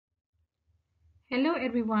Hello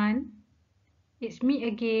everyone, it's me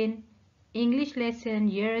again, English lesson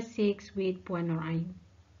year 6 with Puan Norain.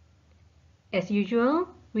 As usual,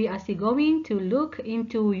 we are still going to look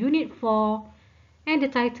into Unit 4 and the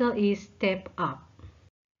title is Step Up.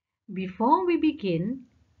 Before we begin,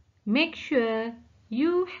 make sure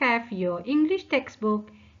you have your English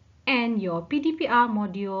textbook and your PDPR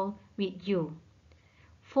module with you.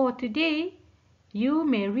 For today, you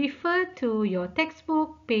may refer to your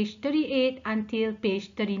textbook page 38 until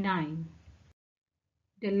page 39.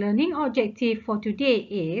 The learning objective for today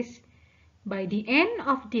is, by the end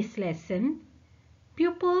of this lesson,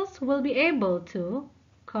 pupils will be able to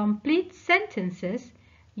complete sentences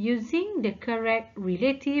using the correct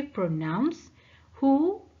relative pronouns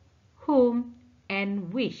who, whom,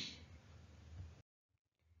 and which.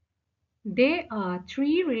 There are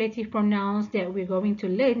three relative pronouns that we're going to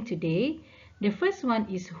learn today. The first one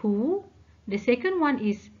is who, the second one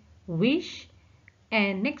is which,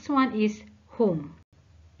 and next one is whom.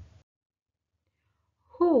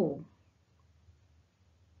 Who,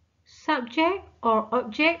 subject or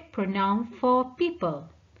object pronoun for people.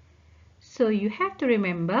 So you have to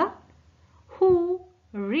remember who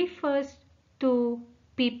refers to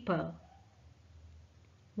people.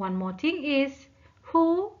 One more thing is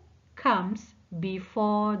who comes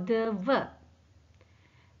before the verb.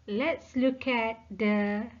 Let's look at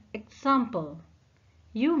the example.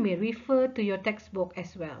 You may refer to your textbook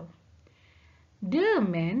as well. The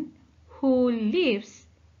man who lives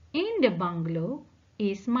in the bungalow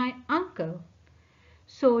is my uncle.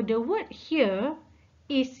 So the word here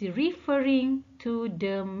is referring to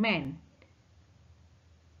the man.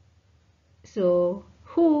 So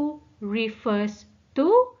who refers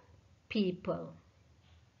to people.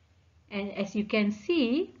 And as you can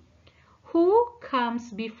see, who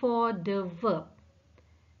comes before the verb?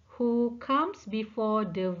 Who comes before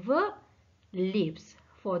the verb lives.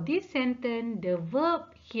 For this sentence, the verb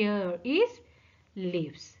here is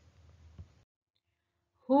lives.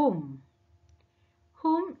 Whom.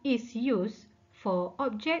 Whom is used for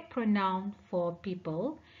object pronoun for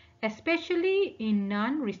people, especially in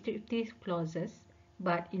non-restrictive clauses,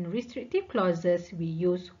 but in restrictive clauses we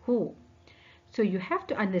use who. So you have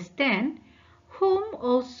to understand whom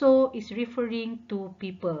also is referring to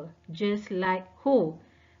people, just like who,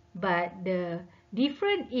 but the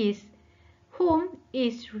difference is whom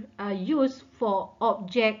is used for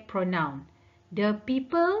object pronoun, the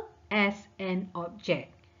people as an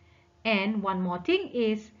object. And one more thing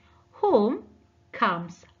is whom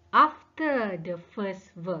comes after the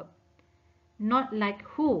first verb, not like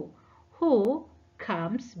who. Who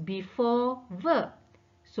comes before verb.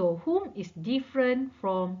 So whom is different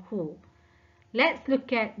from who. Let's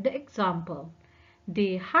look at the example.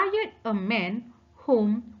 They hired a man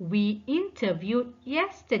whom we interviewed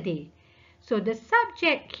yesterday. So the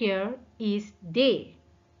subject here is they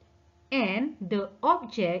and the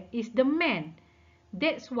object is the man.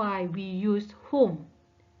 That's why we use whom,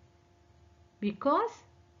 because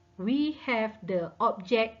we have the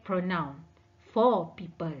object pronoun for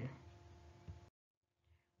people.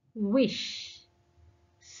 Which,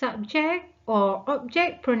 subject or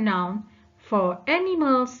object pronoun for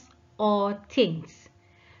animals or things.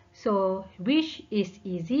 So which is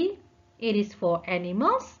easy. It is for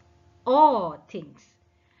animals or things.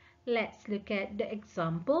 Let's look at the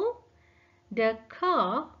example. The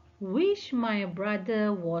car which my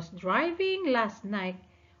brother was driving last night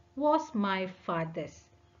was my father's.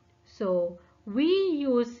 So we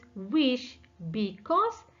use which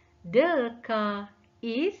because the car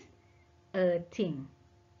is a thing.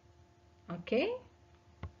 Okay?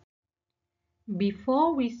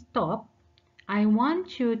 Before we stop, I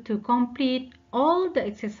want you to complete all the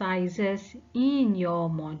exercises in your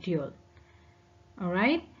module.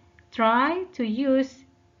 Alright? Try to use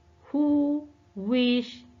who,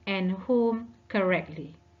 which, and whom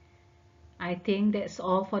correctly. I think that's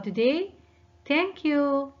all for today. Thank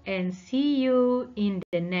you and see you in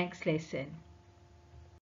the next lesson.